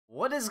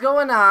What is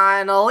going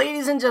on,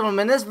 ladies and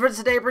gentlemen? This is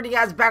Verticy bringing you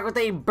guys back with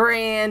a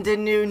brand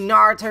new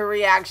Naruto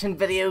reaction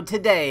video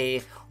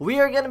today.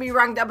 We are going to be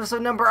ranking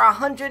episode number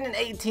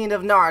 118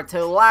 of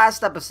Naruto.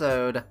 Last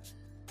episode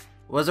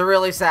was a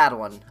really sad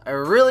one. A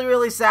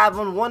really sad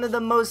one. One of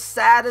the most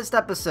saddest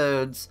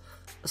episodes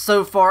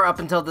so far up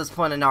until this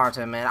point in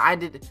Naruto, man.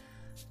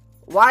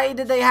 Why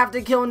did they have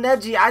to kill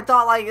Neji? I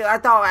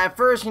thought at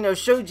first, you know,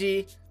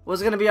 Shoji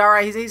was gonna be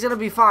alright. He's gonna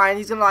be fine.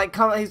 He's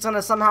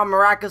gonna somehow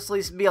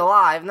miraculously be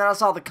alive. And then I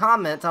saw the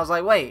comments. I was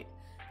like, wait,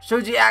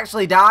 Shoji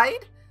actually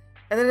died?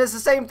 And then it's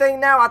the same thing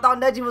now. I thought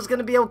Neji was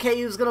gonna be okay.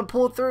 He was gonna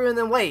pull through. And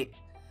then wait,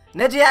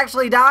 Neji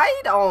actually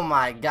died? Oh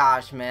my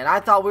gosh, man. I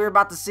thought we were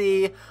about to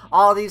see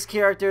all these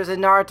characters in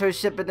Naruto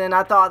Shippuden.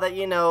 I thought that,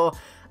 you know,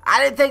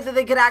 I didn't think that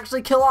they could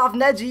actually kill off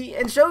Neji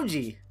and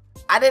Shoji.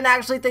 I didn't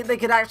actually think they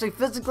could actually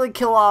physically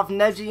kill off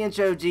Neji and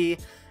Shoji.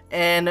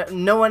 And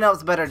no one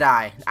else better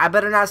die. I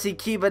better not see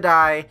Kiba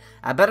die.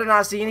 I better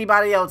not see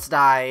anybody else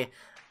die.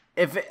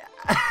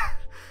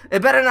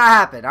 It better not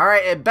happen,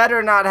 alright? It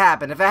better not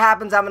happen. If it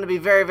happens, I'm going to be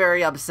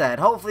very upset.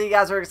 Hopefully, you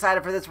guys are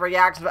excited for this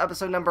reaction of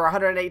episode number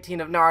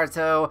 118 of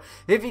Naruto.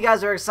 If you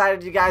guys are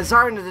excited, you guys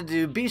are new to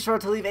do, be sure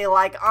to leave a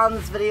like on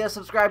this video,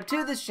 subscribe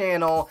to this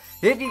channel.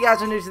 If you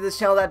guys are new to this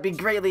channel, that'd be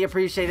greatly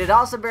appreciated.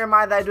 Also, bear in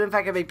mind that I do, in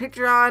fact, have a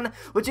Patreon,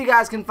 which you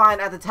guys can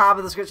find at the top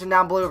of the description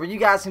down below, where you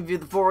guys can view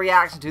the full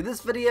reaction to this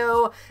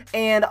video,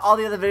 and all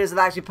the other videos that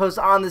I actually post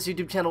on this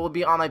YouTube channel will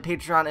be on my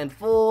Patreon in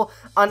full,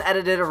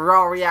 unedited,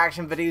 raw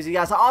reaction videos. You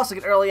guys will also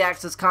get early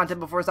access content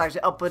before it's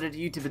actually uploaded to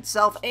YouTube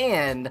itself,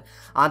 and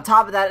on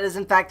top of that, it is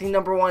in fact the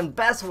 #1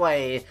 best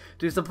way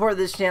to support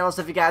this channel.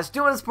 So if you guys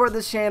do want to support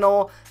this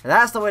channel,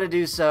 that's the way to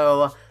do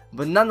so.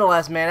 But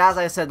nonetheless, man, as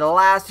I said, the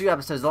last few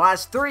episodes, the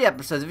last 3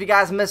 episodes, if you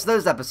guys missed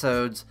those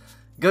episodes,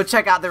 go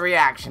check out the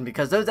reaction,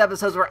 because those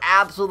episodes were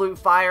absolute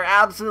fire,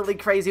 absolutely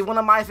crazy. One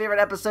of my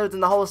favorite episodes in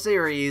the whole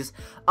series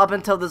up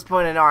until this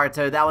point in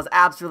Naruto. That was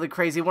absolutely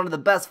crazy. One of the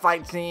best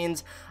fight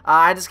scenes.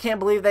 I just can't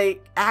believe they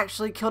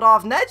actually killed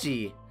off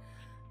Neji.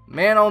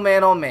 Man, oh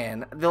man, oh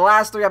man. The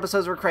last 3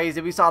 episodes were crazy.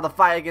 We saw the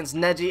fight against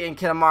Neji and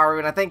Kinamaru,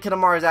 and I think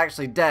Kinamaru is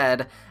actually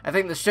dead. I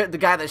think the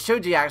guy that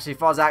Shoji actually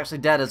fought is actually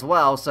dead as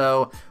well,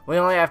 so we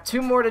only have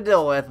 2 more to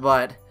deal with,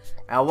 but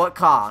at what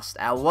cost?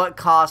 At what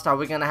cost are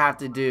we going to have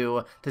to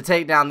do to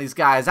take down these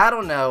guys? I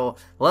don't know.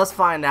 Let's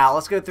find out.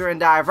 Let's go through and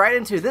dive right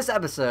into this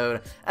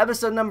episode.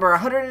 Episode number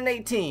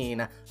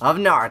 118 of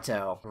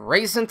Naruto.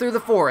 Racing through the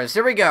forest.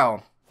 Here we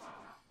go.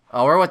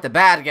 Oh, we're with the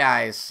bad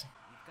guys.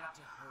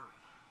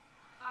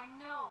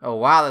 Oh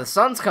wow, the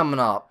sun's coming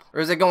up. Or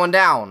is it going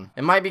down?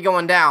 It might be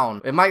going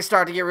down. It might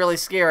start to get really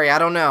scary. I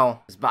don't know.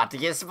 It's about to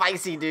get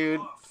spicy,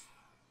 dude.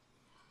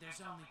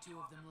 There's only 2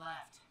 of them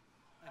left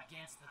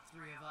against the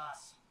 3 of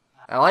us.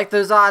 I like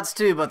those odds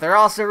too, but they're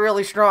also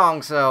really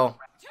strong, so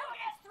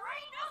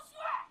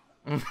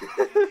 2 against 3, no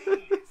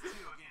sweat.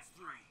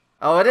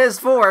 Oh, it is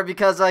 4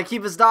 because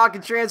Kiba's dog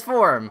can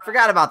transform.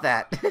 Forgot about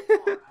that. I like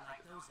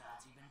those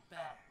odds even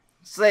better.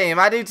 Same,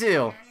 I do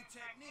too.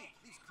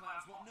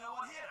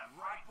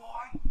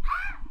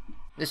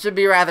 This should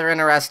be rather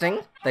interesting.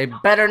 They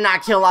better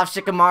not kill off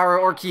Shikamaru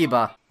or Kiba.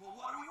 Well,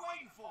 what are we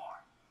waiting for?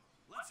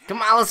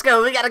 Come on, let's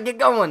go. We gotta get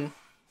going.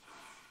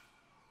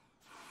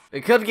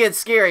 It could get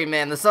scary,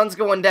 man. The sun's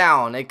going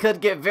down. It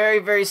could get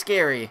very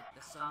scary.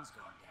 The sun's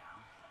going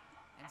down,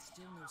 and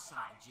still no sign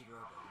of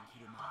Jirobe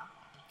and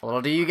Hidamari.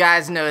 Little do you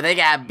guys know, they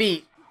got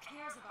beat. Who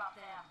cares about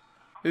them?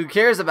 Who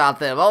cares about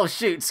them? Oh,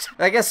 shoot.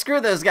 I guess screw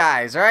those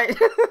guys, right?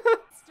 Still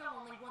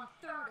only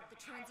 1/3 of the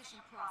transition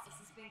process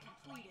has been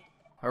completed.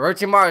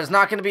 Orochimaru is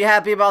not going to be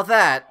happy about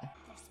that.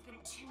 There's been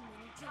too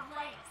many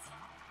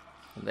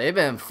delays. They've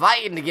been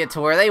fighting to get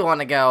to where they want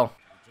to go.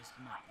 It just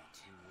might be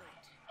too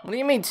late. What do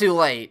you mean too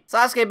late?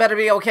 Sasuke better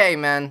be okay,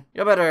 man.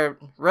 You better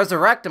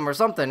resurrect him or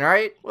something,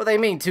 right? What do they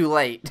mean too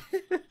late?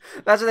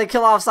 That's when they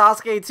kill off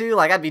Sasuke too?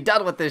 Like, I'd be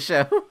done with this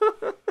show.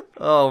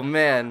 Oh,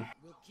 man.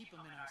 We'll keep them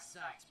in our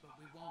sights, but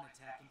we won't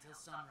attack until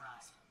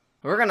sunrise.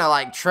 We're gonna,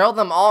 like, trail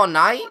them all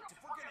night? If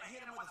we're gonna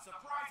hit them with a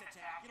surprise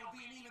attack, it'll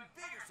be an even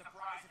bigger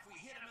surprise if we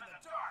hit them in the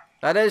dark.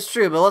 That is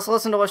true, but let's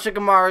listen to what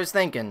Shikamaru is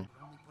thinking. It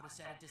would only put us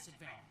at a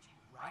disadvantage,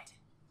 right?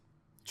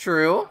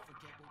 True.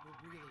 Forget what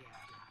we're really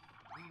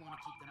after. We want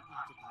to keep them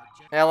occupied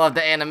just I love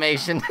the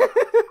animation.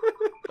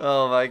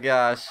 Oh my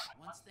gosh.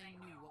 once they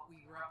knew what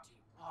we were up to,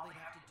 all they'd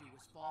have to do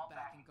was fall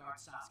back and guard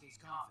Sasuke's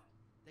coffin.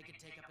 They could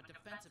take up a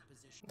defensive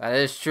position. That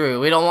is true.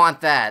 We don't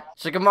want that.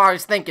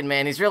 Shikamaru's thinking,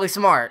 man. He's really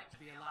smart.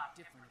 It'd be a lot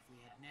different if we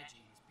had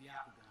Neji as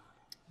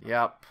Byakugan.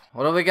 Yep.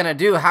 What are we gonna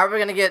do? How are we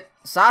gonna get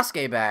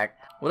Sasuke back?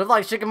 What if,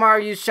 like,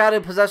 Shikamaru used Shadow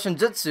Possession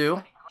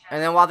Jutsu,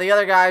 and then while the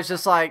other guys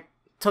just, like,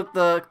 took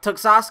Sasuke?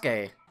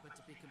 But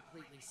to be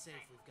completely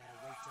safe, we've got to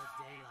wait till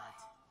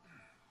daylight.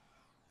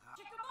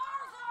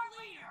 Shikamaru's our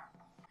leader.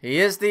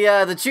 He is the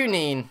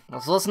Chunin.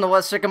 Let's listen to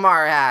what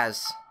Shikamaru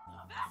has.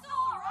 The vessel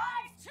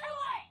arrives too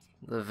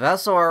late. The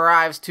vessel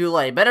arrives too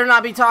late. Better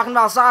not be talking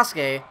about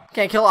Sasuke.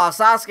 Can't kill off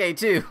Sasuke,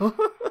 too.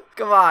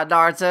 Come on,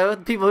 Naruto.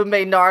 The people who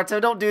made Naruto,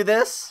 don't do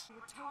this. We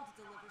were told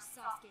to deliver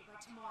Sasuke by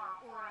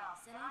tomorrow or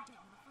else, and I don't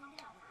want to find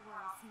out what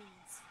or else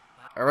means.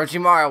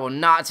 Orochimaru will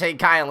not take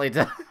kindly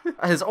to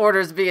his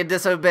orders being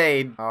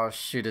disobeyed. Oh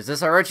shoot, is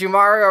this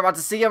Orochimaru? We're about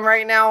to see him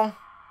right now?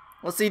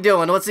 What's he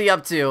doing? What's he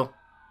up to?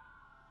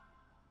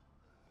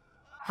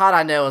 How'd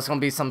I know it's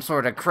gonna be some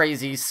sort of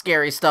crazy,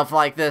 scary stuff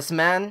like this,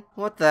 man?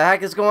 What the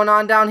heck is going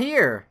on down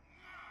here?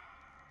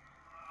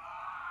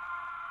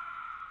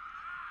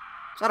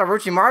 Is that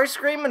Orochimaru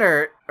screaming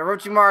or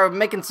Orochimaru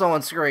making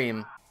someone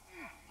scream?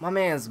 My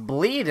man's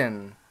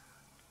bleeding.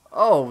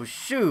 Oh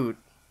shoot.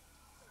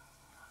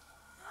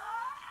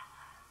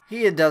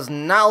 He does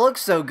not look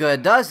so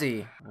good, does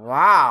he?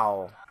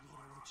 Wow.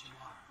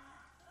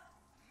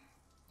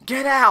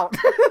 Get out!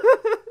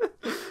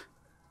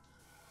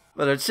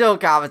 Better chill,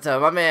 Kabuto.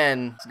 My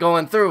man's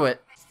going through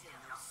it.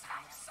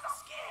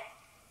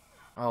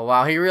 Oh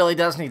wow, he really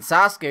does need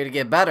Sasuke to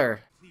get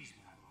better. Please,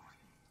 my lord.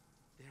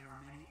 There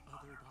are many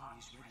other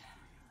bodies ready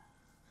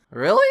for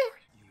you. Really?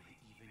 You may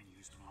even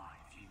use mine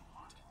if you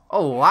want.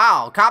 Oh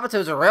wow,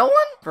 Kabuto's a real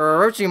one? For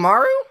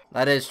Orochimaru?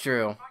 That is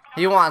true.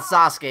 He wants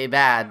Sasuke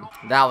bad.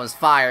 That was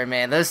fire,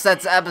 man. Those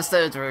sets of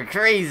episodes were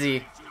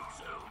crazy.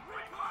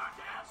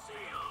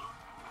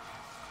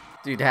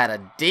 Dude had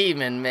a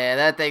demon, man.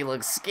 That thing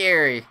looks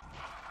scary.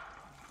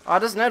 Oh, I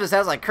just noticed it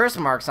has like curse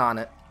marks on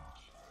it.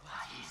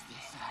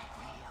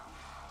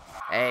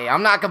 Hey,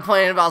 I'm not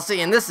complaining about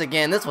seeing this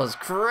again. This was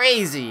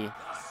crazy.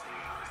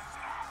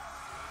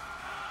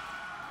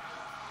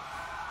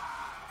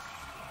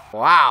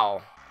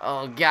 Wow.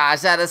 Oh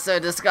gosh, that is so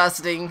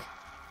disgusting.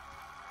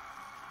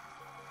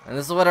 And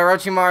this is what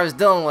Orochimaru is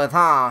dealing with,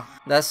 huh?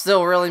 That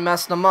still really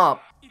messed him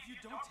up. If you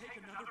don't take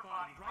another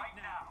body right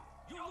now,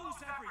 you'll lose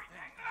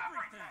everything.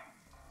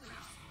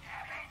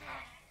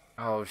 Everything.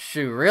 Oh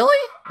shoot, really?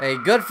 Hey,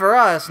 good for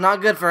us,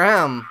 not good for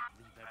him. Leave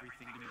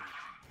everything to me.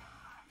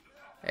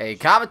 Hey,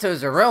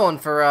 Kabuto's a real one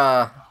for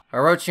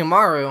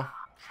Orochimaru.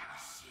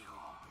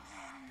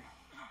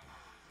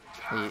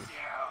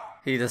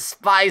 He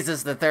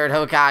despises the third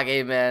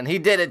Hokage, man. He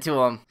did it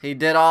to him. He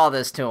did all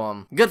this to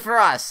him. Good for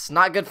us,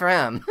 not good for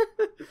him.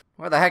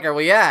 Where the heck are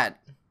we at?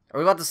 Are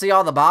we about to see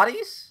all the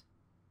bodies?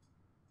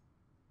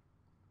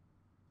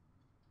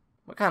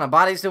 What kind of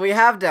bodies do we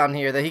have down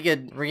here that he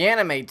could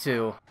reanimate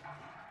to?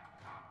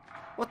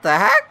 What the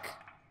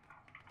heck?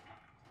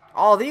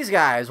 All these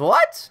guys,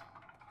 what?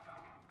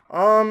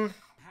 How would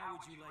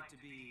you like to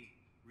be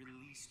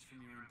released from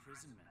your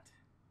imprisonment?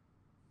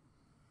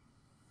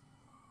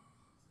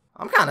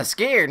 I'm kind of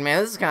scared,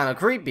 man. This is kind of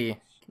creepy.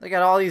 They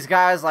got all these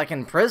guys like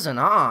in prison,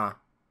 huh? Now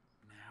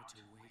to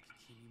wake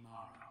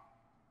Kimimaru.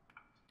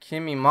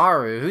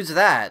 Kimimaru, who's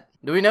that?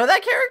 Do we know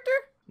that character?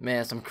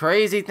 Man, some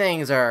crazy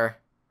things are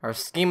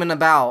scheming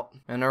about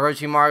in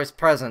Orochimaru's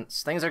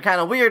presence. Things are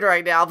kind of weird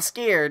right now. I'm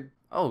scared.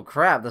 Oh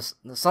crap, the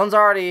sun's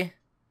already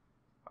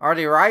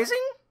rising?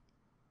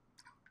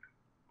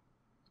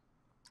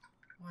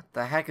 What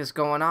the heck is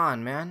going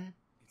on, man?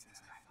 It's as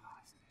I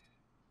thought, isn't it?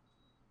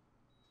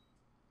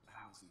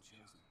 I wasn't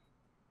chosen.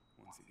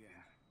 Once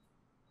again.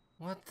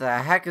 What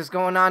the heck is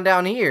going on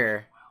down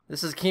here?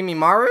 This is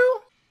Kimimaru?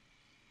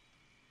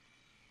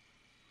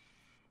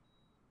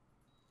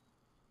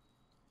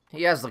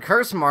 He has the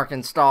curse mark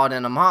installed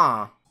in him, huh?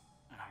 I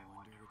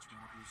wonder which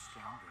one of you's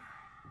stronger.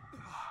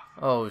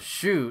 Oh,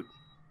 shoot.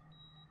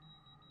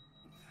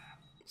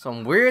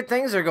 Some weird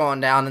things are going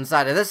down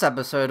inside of this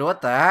episode.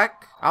 What the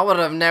heck? I would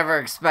have never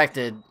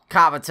expected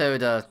Kabuto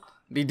to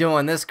be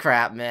doing this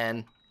crap,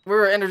 man. We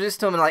were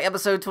introduced to him in like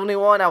episode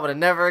 21. I would have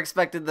never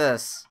expected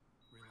this.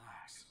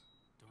 Relax.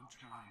 Don't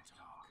try and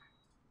talk.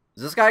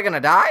 Is this guy gonna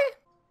die?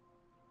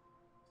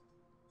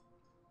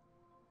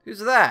 Who's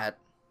that?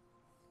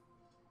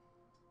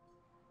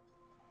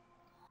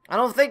 I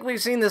don't think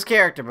we've seen this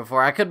character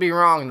before. I could be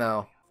wrong,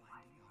 though.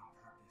 Finding our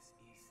purpose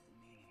is the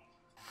meaning.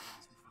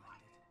 Those who find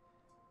it,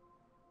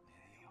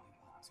 they're the only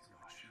ones who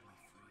are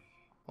truly free.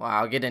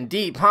 Wow, getting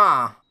deep,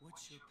 huh?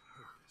 What's your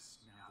purpose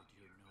now that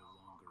you're no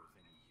longer of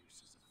any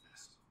use as a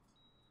vessel?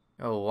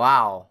 Oh,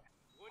 wow.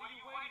 What are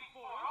you waiting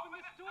for? Open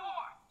this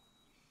door!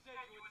 You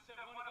said you would set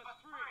one of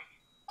us free.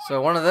 So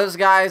one of those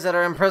guys that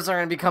are in prison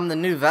are gonna become the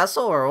new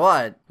vessel, or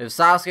what? If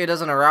Sasuke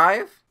doesn't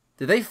arrive?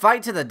 Did they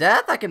fight to the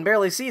death? I can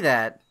barely see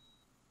that.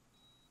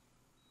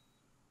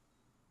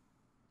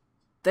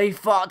 They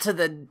fought to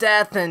the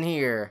death in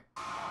here.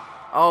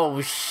 Oh,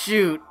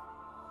 shoot.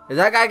 Is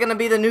that guy gonna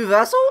be the new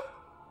vessel?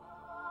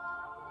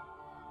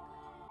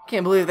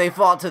 Can't believe they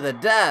fought to the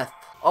death.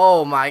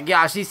 Oh my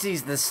gosh, he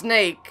sees the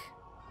snake.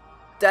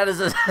 That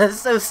is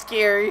so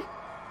scary.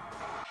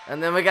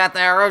 And then we got the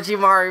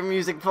Orochimaru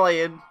music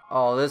playing.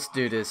 Oh, this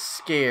dude is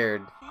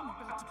scared. I'm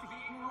about to be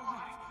eaten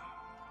alive.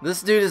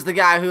 This dude is the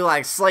guy who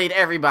like slayed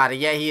everybody,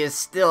 yet he is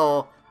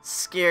still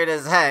scared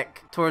as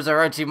heck towards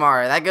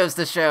Orochimaru. That goes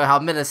to show how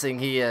menacing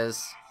he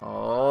is.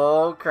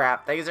 Oh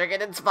crap, things are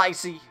getting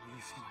spicy. Use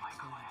my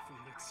clan for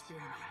your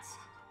experiments.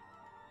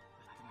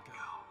 Let them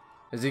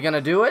go. Is he gonna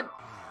do it?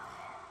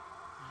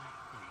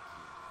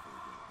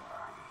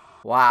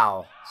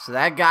 Wow, so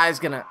that guy's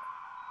gonna...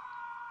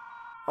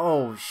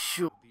 Oh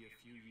shoot. It'll be a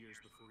few years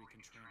before we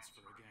can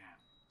transfer again.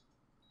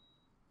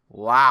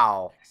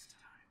 Wow. Next time.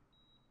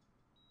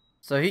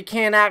 So he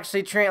can't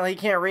actually he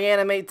can't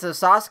reanimate to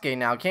Sasuke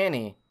now, can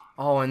he?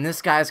 Oh, and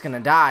this guy's gonna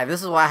die.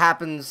 This is what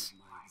happens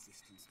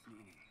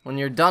when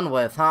you're done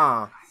with,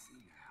 huh?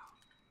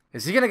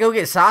 Is he gonna go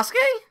get Sasuke?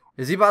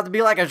 Is he about to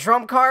be like a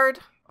trump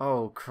card?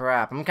 Oh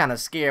crap, I'm kind of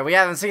scared. We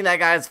haven't seen that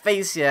guy's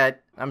face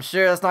yet. I'm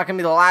sure that's not gonna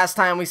be the last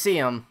time we see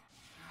him.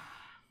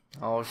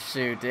 Oh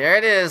shoot, there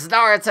it is.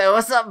 Naruto,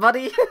 what's up,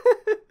 buddy?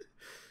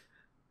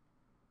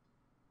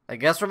 I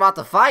guess we're about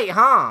to fight,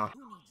 huh?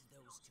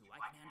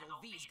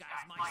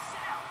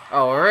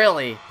 Oh,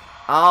 really?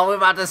 Oh, we're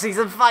about to see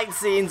some fight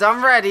scenes.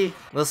 I'm ready.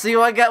 Let's see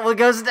what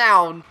goes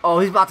down. Oh,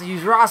 he's about to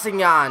use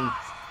Rasengan.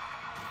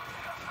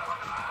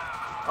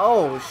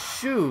 Oh,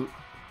 shoot.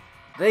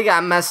 They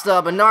got messed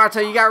up. But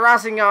Naruto, you got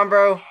Rasengan,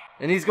 bro.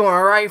 And he's going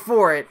right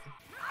for it.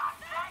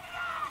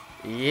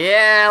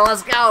 Yeah,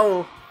 let's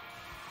go.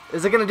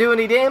 Is it going to do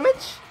any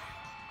damage?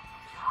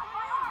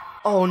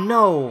 Oh,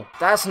 no.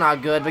 That's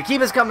not good. But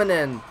Kiba's coming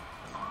in.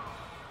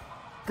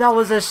 That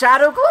was a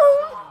shadow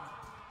clone?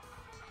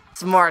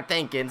 Smart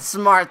thinking.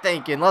 Smart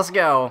thinking. Let's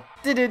go.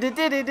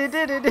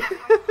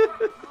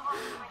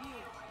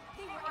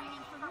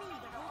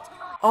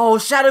 Oh,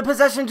 shadow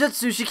possession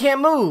jutsu. She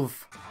can't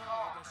move.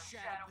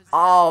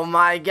 Oh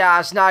my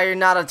gosh. Now you're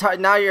not a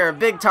now you're a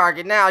big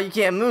target. Now you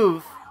can't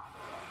move.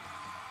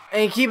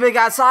 And Kiba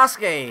got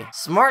Sasuke.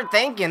 Smart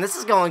thinking. This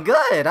is going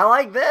good. I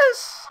like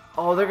this.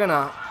 Oh, they're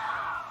gonna...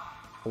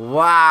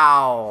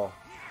 Wow.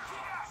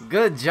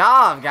 Good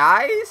job,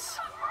 guys.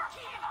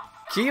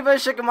 Kiba,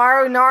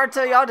 Shikamaru,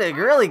 Naruto, y'all did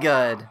really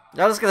good.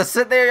 Y'all just gonna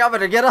sit there? Y'all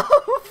better get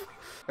off.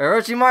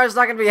 Orochimaru's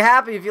not gonna be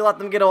happy if you let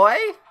them get away.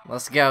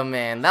 Let's go,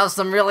 man. That was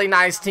some really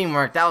nice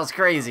teamwork. That was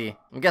crazy.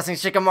 I'm guessing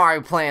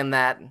Shikamaru planned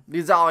that.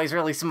 He's always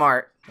really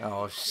smart.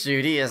 Oh,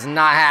 shoot. He is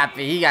not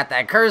happy. He got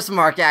that curse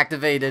mark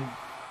activated.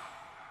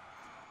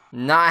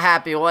 Not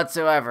happy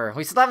whatsoever.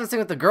 We still haven't seen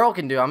what the girl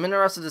can do. I'm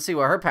interested to see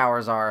what her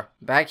powers are.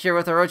 Back here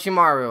with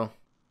Orochimaru.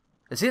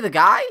 Is he the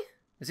guy?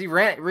 Is he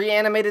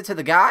reanimated to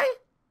the guy?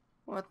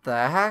 What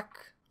the heck?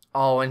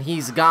 Oh, and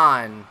he's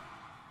gone.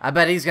 I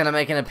bet he's gonna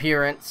make an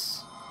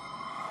appearance.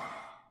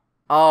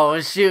 Oh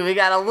shoot, we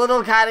got a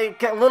little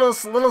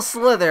little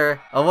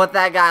slither of what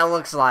that guy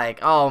looks like.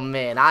 Oh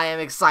man, I am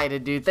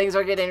excited, dude. Things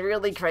are getting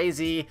really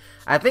crazy.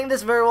 I think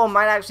this very well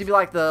might actually be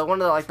like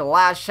one of the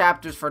last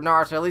chapters for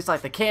Naruto, at least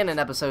like the canon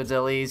episodes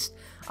at least.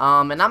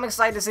 And I'm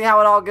excited to see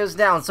how it all goes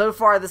down. So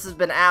far, this has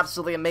been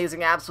absolutely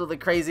amazing, absolutely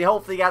crazy.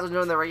 Hopefully, you guys are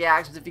enjoying the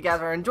reactions. If you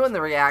guys are enjoying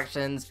the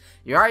reactions,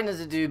 you already know what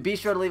to do. Be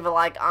sure to leave a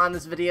like on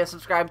this video,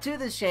 subscribe to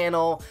this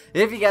channel.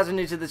 If you guys are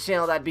new to this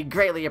channel, that'd be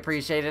greatly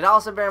appreciated.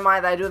 Also, bear in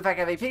mind that I do, in fact,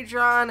 have a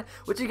Patreon,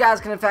 which you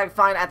guys can, in fact,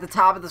 find at the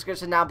top of the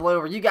description down below,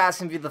 where you guys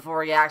can view the full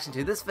reaction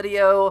to this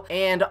video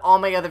and all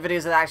my other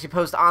videos that I actually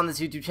post on this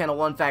YouTube channel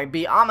will, in fact,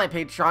 be on my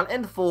Patreon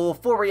in full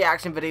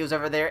reaction videos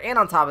over there. And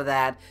on top of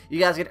that, you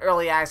guys get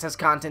early access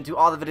content to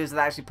all the videos that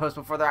I actually post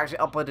before they're actually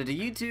uploaded to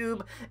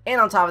YouTube. And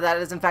on top of that,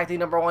 it is in fact the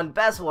 #1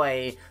 best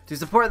way to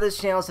support this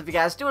channel. So if you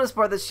guys do want to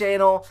support this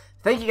channel,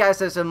 thank you guys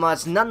so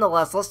much.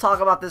 Nonetheless, let's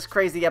talk about this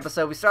crazy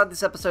episode. We started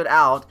this episode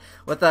out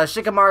with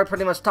Shikamaru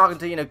pretty much talking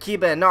to,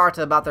 Kiba and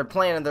Naruto about their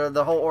plan and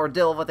the whole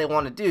ordeal of what they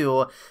want to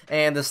do.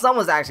 And the sun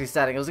was actually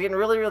setting. It was getting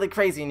really, really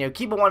crazy.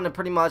 Kiba wanted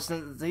to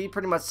he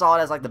pretty much saw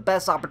it as like the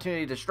best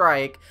opportunity to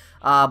strike.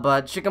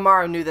 But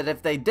Shikamaru knew that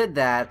if they did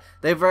that,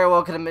 they very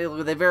well could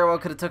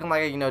have taken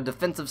like a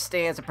defensive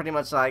stance and pretty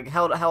much like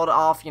held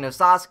off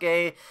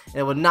Sasuke, and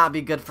it would not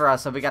be good for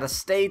us. So we got to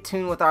stay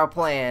tuned with our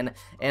plan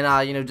and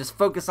just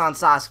focus on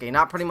Sasuke,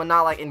 not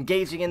like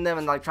engaging in them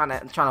and like trying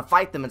to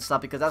fight them and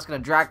stuff, because that's gonna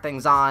drag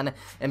things on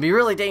and be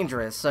really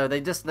dangerous. So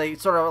they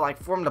sort of like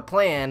formed a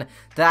plan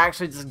to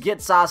actually just get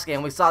Sasuke,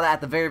 and we saw that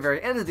at the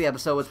very end of the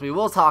episode, which we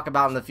will talk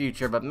about in the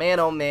future. But man,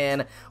 oh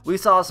man, we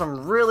saw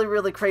some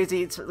really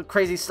crazy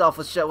stuff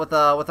with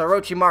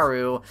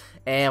Orochimaru,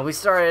 and we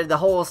started the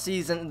whole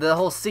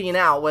scene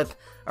out with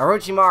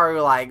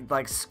Orochimaru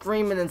like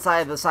screaming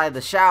inside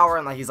the shower,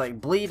 and like he's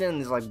like bleeding,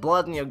 there's like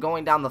blood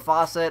going down the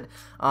faucet.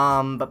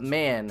 But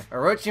man,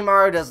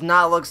 Orochimaru does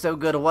not look so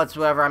good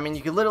whatsoever. I mean,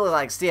 you could literally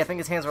like see, I think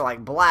his hands were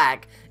like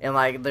black and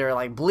like they're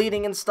like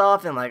bleeding and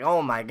stuff, and like,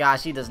 oh my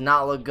gosh, he does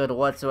not look good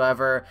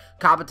whatsoever.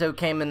 Kabuto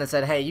came in and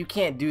said, hey, you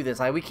can't do this,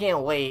 like we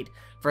can't wait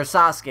for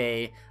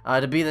Sasuke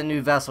to be the new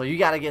vessel. You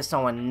gotta get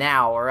someone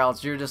now, or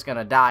else you're just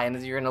gonna die,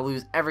 and you're gonna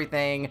lose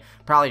everything,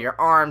 probably your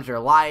arms, your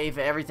life,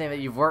 everything that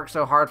you've worked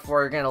so hard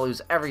for. You're gonna lose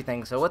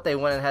everything. So what they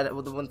went ahead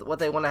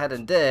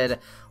and did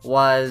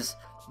was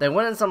they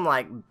went in some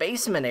like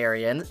basement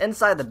area, and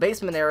inside the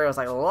basement area was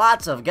like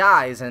lots of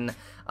guys, and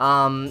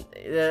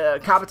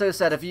Kabuto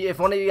said if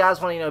one of you guys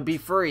want to be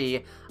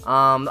free,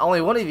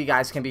 only one of you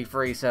guys can be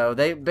free. So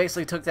they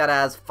basically took that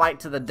as fight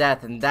to the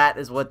death, and that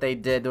is what they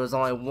did. There was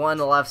only one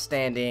left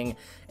standing,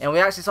 and we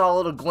actually saw a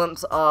little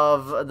glimpse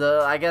of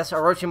I guess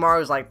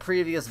Orochimaru's like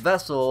previous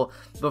vessel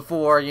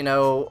before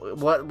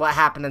what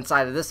happened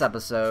inside of this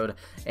episode.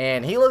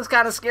 And he looks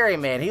kind of scary,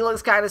 man. He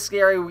looks kind of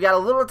scary. We got a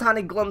little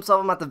tiny glimpse of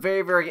him at the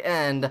very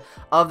end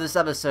of this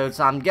episode,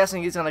 so I'm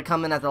guessing he's going to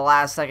come in at the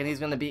last second. He's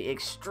going to be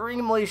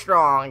extremely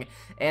strong strong,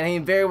 and he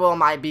very well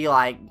might be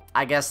like,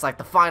 I guess, like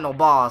the final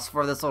boss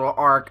for this little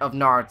arc of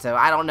Naruto.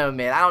 I don't know,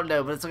 man. I don't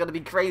know, but it's gonna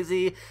be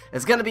crazy.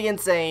 It's gonna be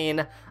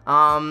insane.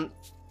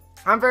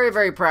 I'm very,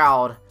 very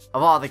proud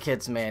of all the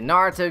kids, man.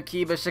 Naruto,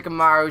 Kiba,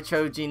 Shikamaru,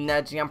 Choji,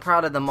 Neji. I'm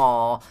proud of them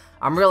all.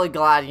 I'm really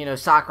glad, you know,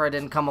 Sakura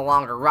didn't come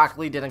along or Rock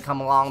Lee didn't come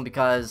along,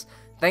 because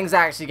things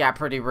actually got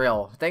pretty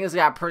real. Things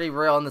got pretty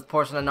real in this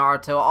portion of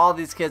Naruto. All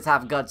these kids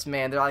have guts,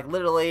 man. They're like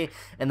literally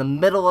in the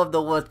middle of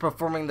the woods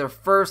performing their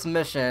first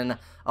mission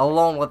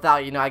alone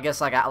without, you know, I guess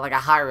like a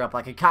higher up,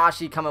 like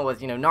Kakashi coming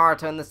with, you know,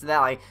 Naruto and this and that.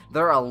 Like,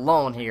 they're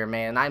alone here,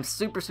 man. And I'm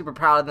super, super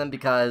proud of them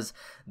because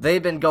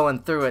they've been going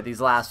through it these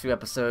last few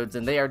episodes,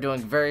 and they are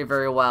doing very,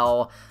 very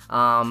well.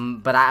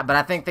 But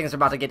I think things are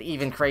about to get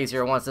even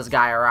crazier once this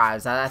guy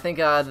arrives. I think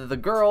the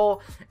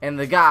girl and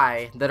the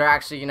guy that are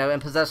actually, you know, in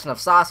possession of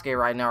Sasuke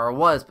right now, or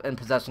was in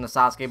possession of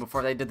Sasuke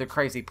before they did their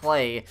crazy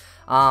play,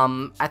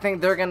 I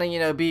think they're gonna, you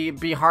know,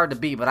 be hard to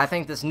beat. But I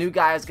think this new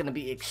guy is gonna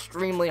be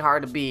extremely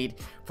hard to beat.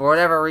 For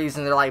whatever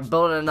reason, they're like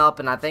building it up,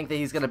 and I think that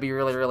he's gonna be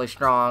really, really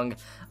strong.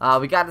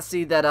 We got to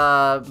see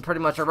that pretty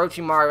much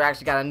Orochimaru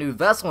actually got a new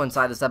vessel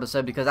inside this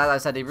episode, because as I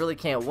said, he really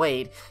can't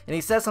wait. And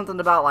he said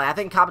something about, like, I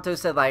think Kabuto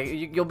said, like,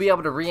 you'll be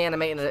able to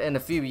reanimate in a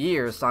few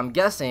years. So I'm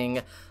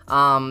guessing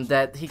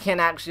that he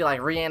can't actually,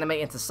 like, reanimate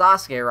into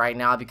Sasuke right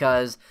now,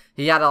 because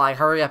he had to, like,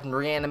 hurry up and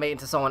reanimate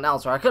into someone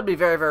else. Or I could be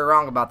very, very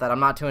wrong about that. I'm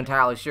not too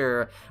entirely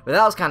sure. But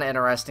that was kind of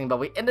interesting. But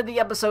we ended the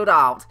episode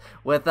out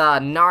with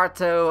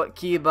Naruto,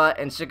 Kiba,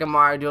 and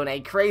Shikamaru doing a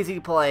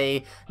crazy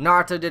play.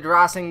 Naruto did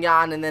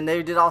Rasengan, and then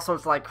they did all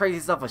sorts of, like, crazy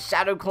stuff with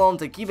Shadow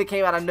Clones. And Kiba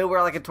came out of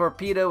nowhere like a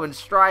torpedo and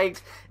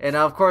striked. And,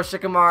 of course,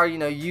 Shikamaru, you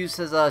know, used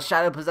his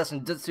Shadow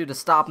Possession Jutsu to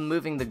stop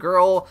moving the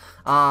girl.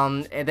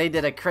 And they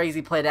did a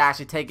crazy play to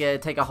actually take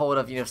a hold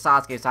of, you know,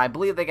 Sasuke. So I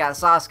believe they got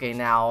Sasuke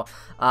now.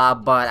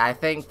 But I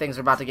think things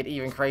are about to get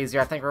even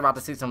crazier. I think we're about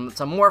to see some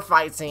more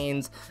fight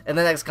scenes in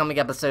the next coming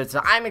episode.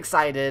 So I'm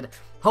excited.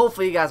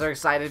 Hopefully you guys are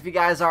excited. If you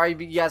guys are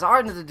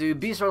new to do,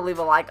 be sure to leave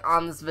a like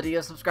on this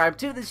video, subscribe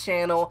to this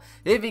channel.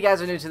 If you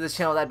guys are new to this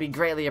channel, that'd be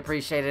greatly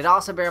appreciated.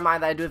 Also bear in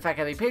mind that I do in fact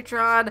have a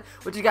Patreon,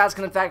 which you guys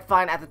can in fact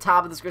find at the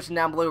top of the description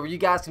down below, where you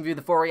guys can view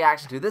the full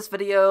reaction to this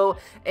video,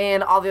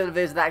 and all the other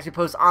videos that I actually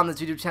post on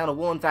this YouTube channel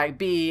will in fact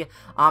be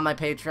on my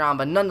Patreon.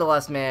 But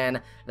nonetheless,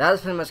 man, that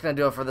is pretty much going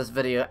to do it for this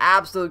video.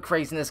 Absolute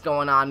craziness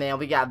going on, man.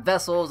 We got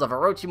vessels of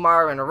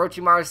Orochimaru, and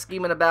Orochimaru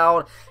scheming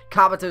about,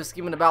 Kabuto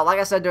scheming about. Like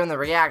I said during the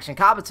reaction,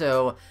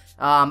 Kabuto,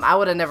 I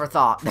would have never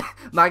thought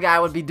my guy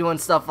would be doing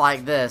stuff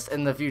like this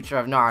in the future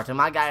of Naruto.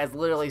 My guy is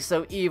literally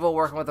so evil,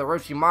 working with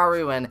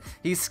Orochimaru, and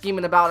he's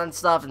scheming about and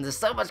stuff, and there's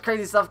so much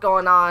crazy stuff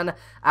going on.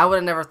 I would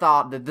have never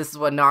thought that this is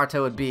what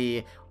Naruto would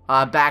be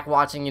back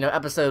watching, you know,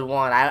 episode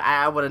 1.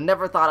 I would have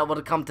never thought it would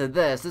have come to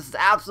this. This is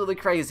absolutely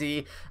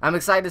crazy. I'm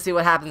excited to see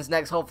what happens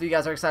next. Hopefully you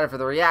guys are excited for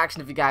the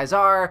reaction. If you guys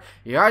are,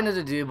 you already know what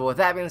to do. But with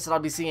that being said, I'll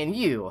be seeing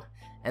you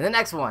in the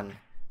next one.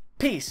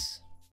 Peace.